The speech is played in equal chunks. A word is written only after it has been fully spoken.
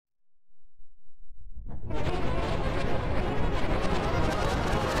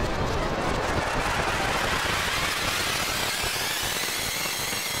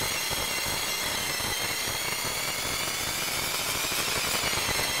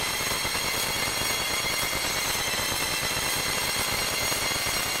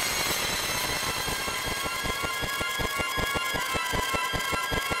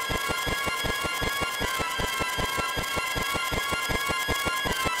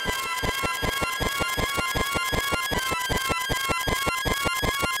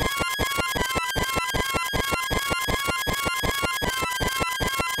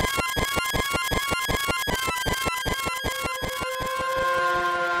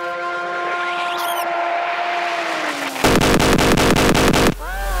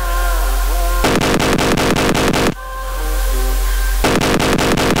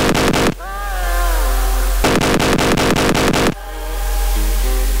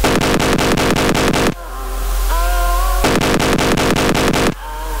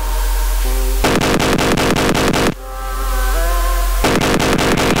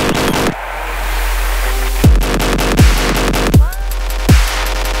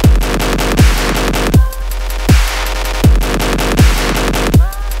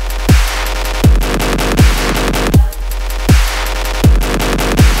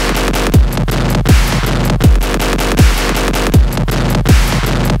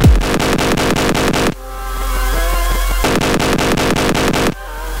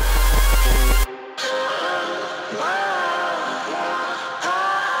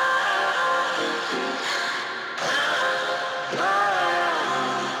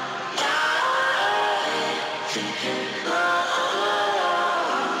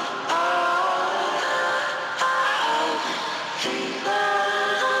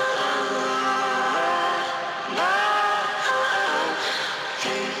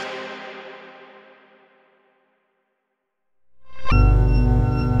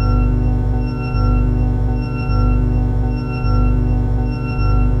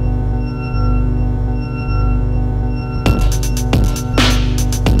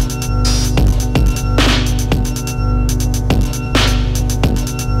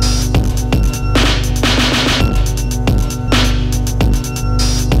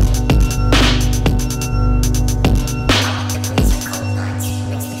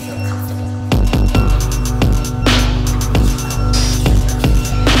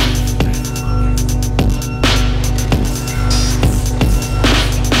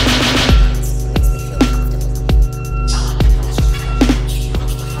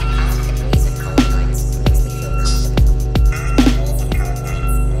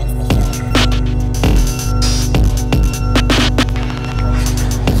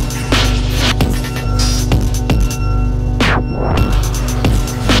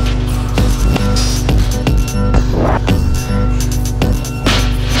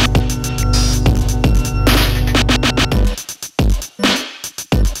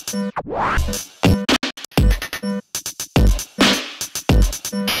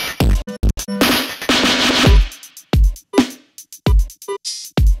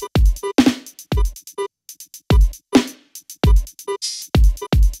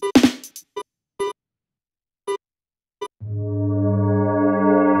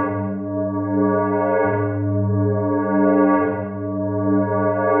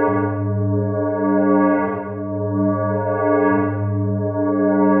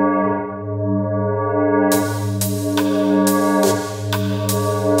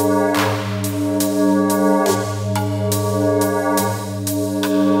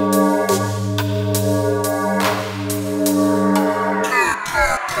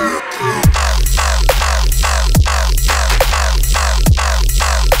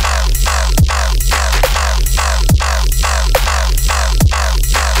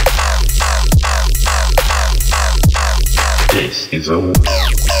is over.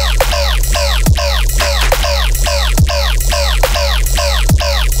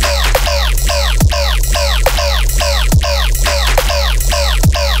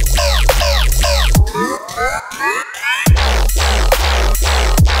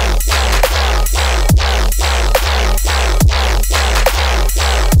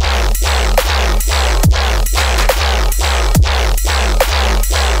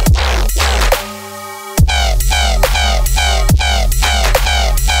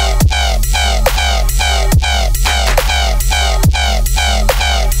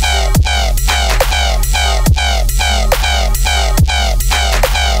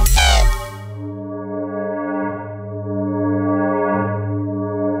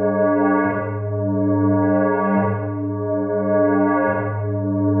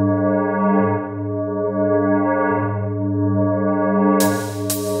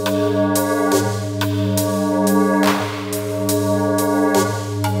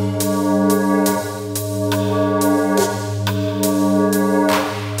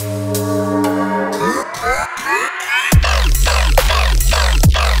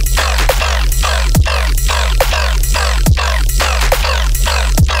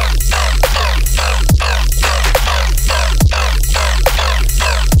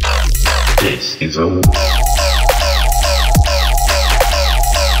 Is over.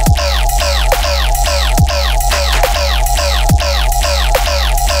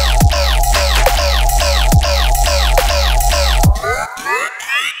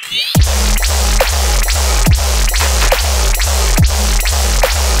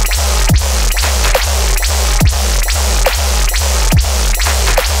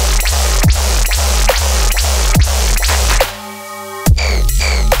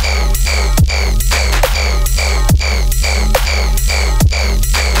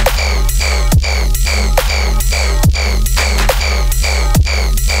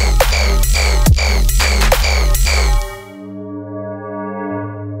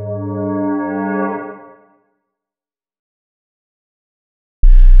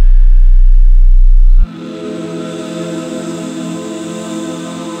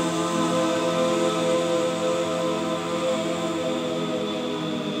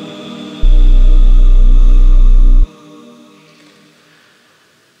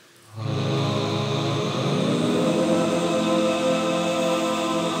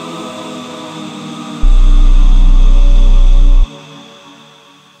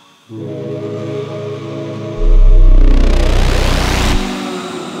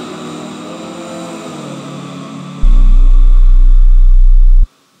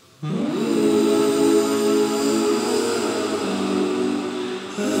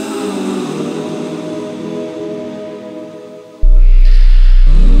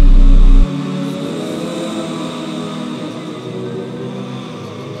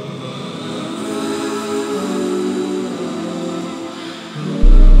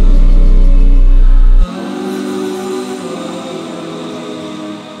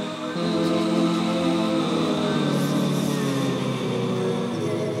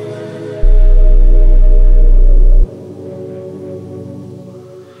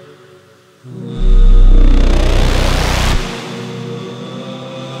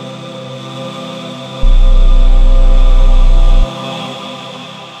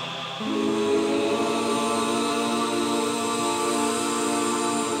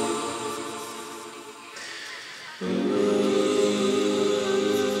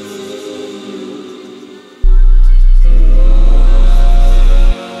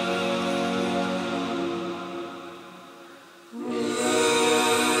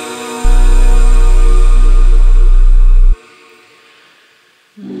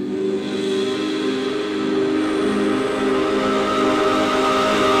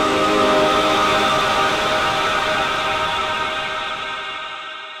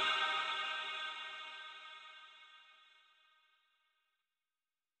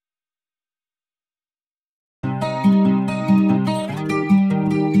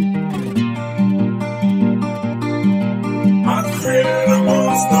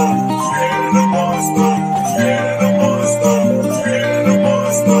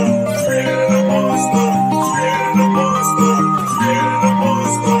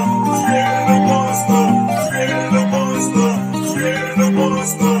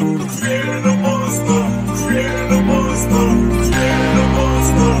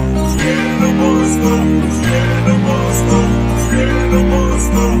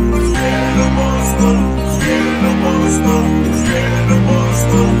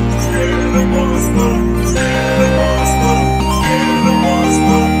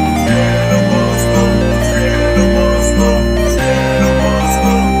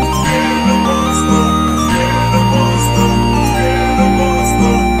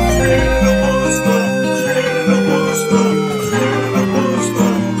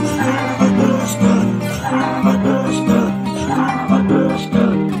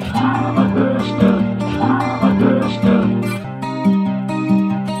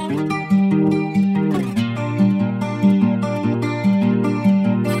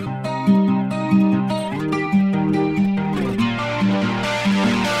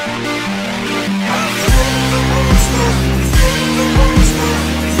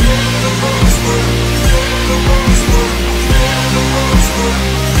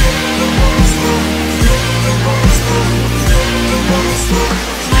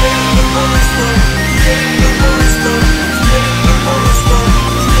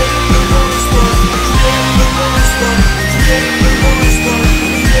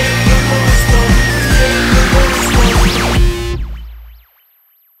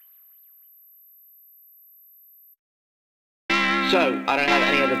 I don't have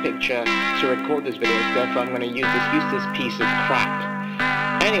any other picture to record this video, so therefore I'm going to use this useless piece of crap.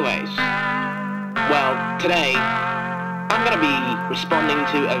 Anyways, well, today I'm going to be responding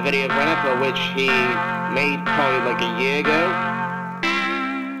to a video of Ranipla which he made probably like a year ago.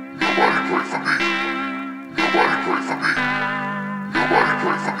 Nobody pray for me. Nobody pray for me. Nobody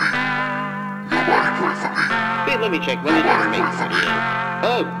pray for me. Nobody pray for me. Wait, let me check. When did I make the video?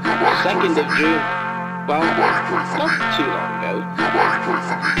 Oh, 2nd of June. Well, not too long ago.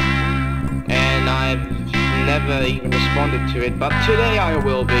 And I've never even responded to it, but today I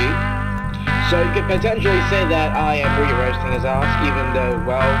will be. So you could potentially say that I am re-roasting his ass, even though,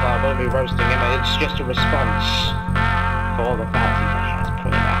 well, I won't be roasting him, it's just a response for all the fallacies that he has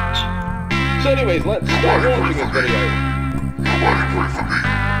pointed out. So anyways, let's start watching this video. Nobody pray for me.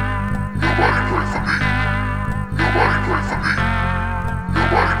 Nobody pray for me. Nobody pray for me.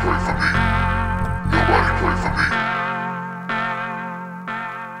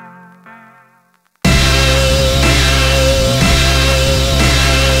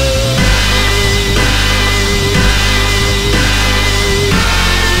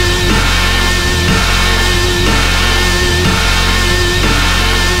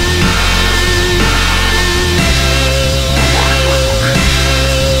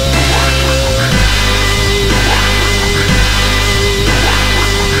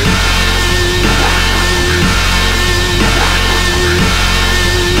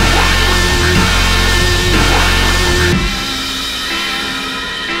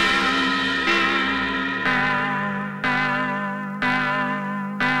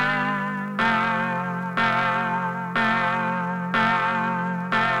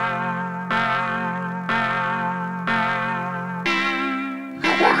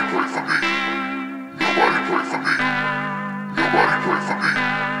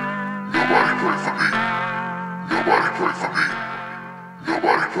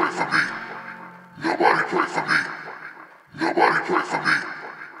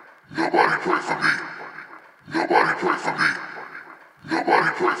 Nobody pray for me. Nobody pray for me. Nobody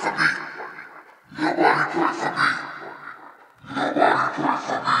pray for me.